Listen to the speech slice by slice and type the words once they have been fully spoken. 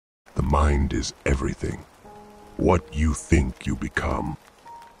mind is everything. What you think you become.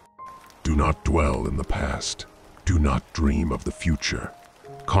 Do not dwell in the past. Do not dream of the future.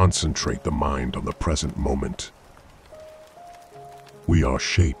 Concentrate the mind on the present moment. We are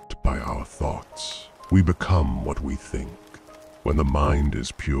shaped by our thoughts. We become what we think. When the mind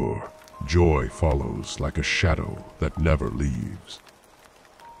is pure, joy follows like a shadow that never leaves.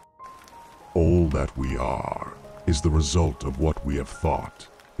 All that we are is the result of what we have thought.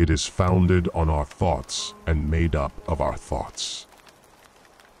 It is founded on our thoughts and made up of our thoughts.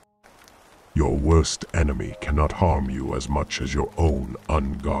 Your worst enemy cannot harm you as much as your own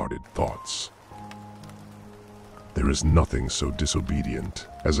unguarded thoughts. There is nothing so disobedient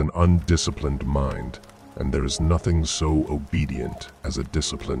as an undisciplined mind, and there is nothing so obedient as a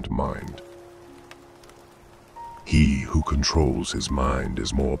disciplined mind. He who controls his mind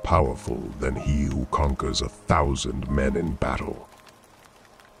is more powerful than he who conquers 1,000 men in battle.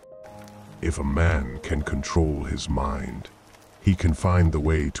 If a man can control his mind, he can find the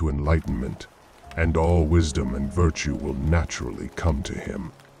way to enlightenment, and all wisdom and virtue will naturally come to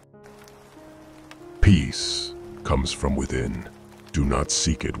him. Peace comes from within. Do not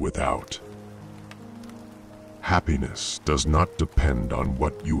seek it without. Happiness does not depend on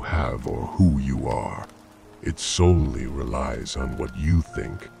what you have or who you are. It solely relies on what you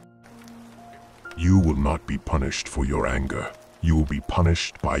think. You will not be punished for your anger. You will be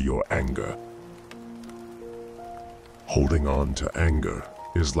punished by your anger. Holding on to anger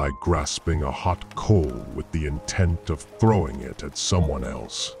is like grasping a hot coal with the intent of throwing it at someone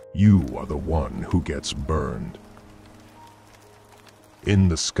else. You are the one who gets burned. In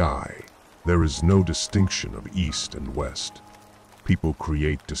the sky, there is no distinction of east and west. People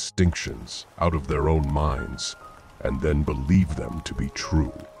create distinctions out of their own minds and then believe them to be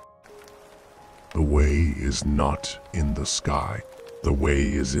true. The way is not in the sky. The way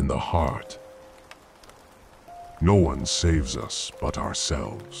is in the heart. No one saves us but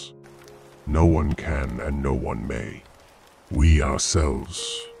ourselves. No one can and no one may. We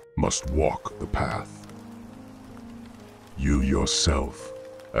ourselves must walk the path. You yourself,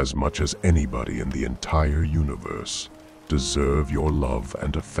 as much as anybody in the entire universe, deserve your love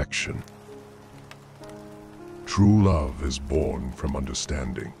and affection. True love is born from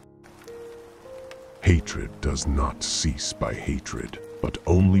understanding. Hatred does not cease by hatred, but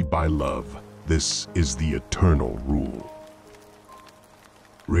only by love. This is the eternal rule.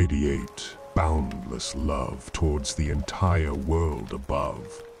 Radiate boundless love towards the entire world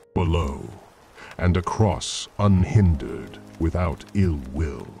above, below, and across unhindered, without ill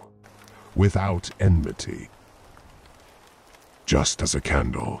will, without enmity. Just as a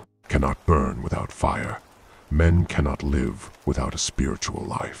candle cannot burn without fire, men cannot live without a spiritual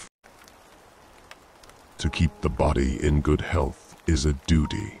life. To keep the body in good health is a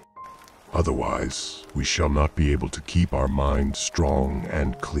duty. Otherwise, we shall not be able to keep our mind strong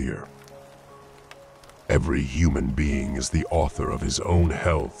and clear. Every human being is the author of his own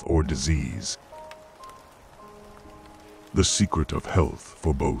health or disease. The secret of health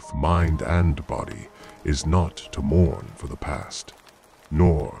for both mind and body is not to mourn for the past,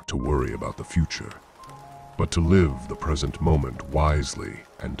 nor to worry about the future, but to live the present moment wisely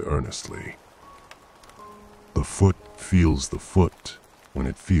and earnestly. The foot feels the foot when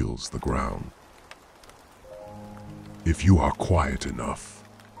it feels the ground. If you are quiet enough,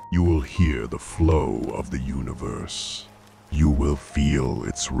 you will hear the flow of the universe. You will feel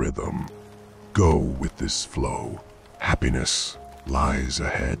its rhythm. Go with this flow. Happiness lies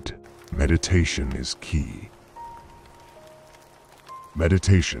ahead. Meditation is key.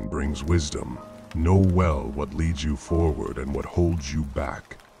 Meditation brings wisdom. Know well what leads you forward and what holds you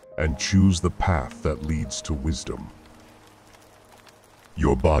back, and choose the path that leads to wisdom.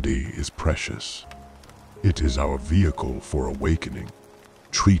 Your body is precious. It is our vehicle for awakening.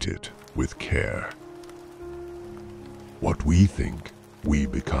 Treat it with care. What we think, we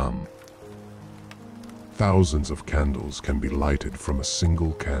become. Thousands of candles can be lighted from a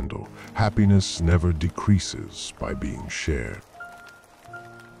single candle. Happiness never decreases by being shared.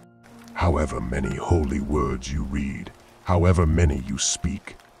 However many holy words you read, however many you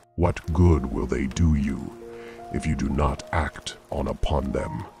speak, what good will they do you if you do not act upon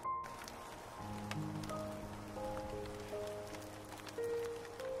them?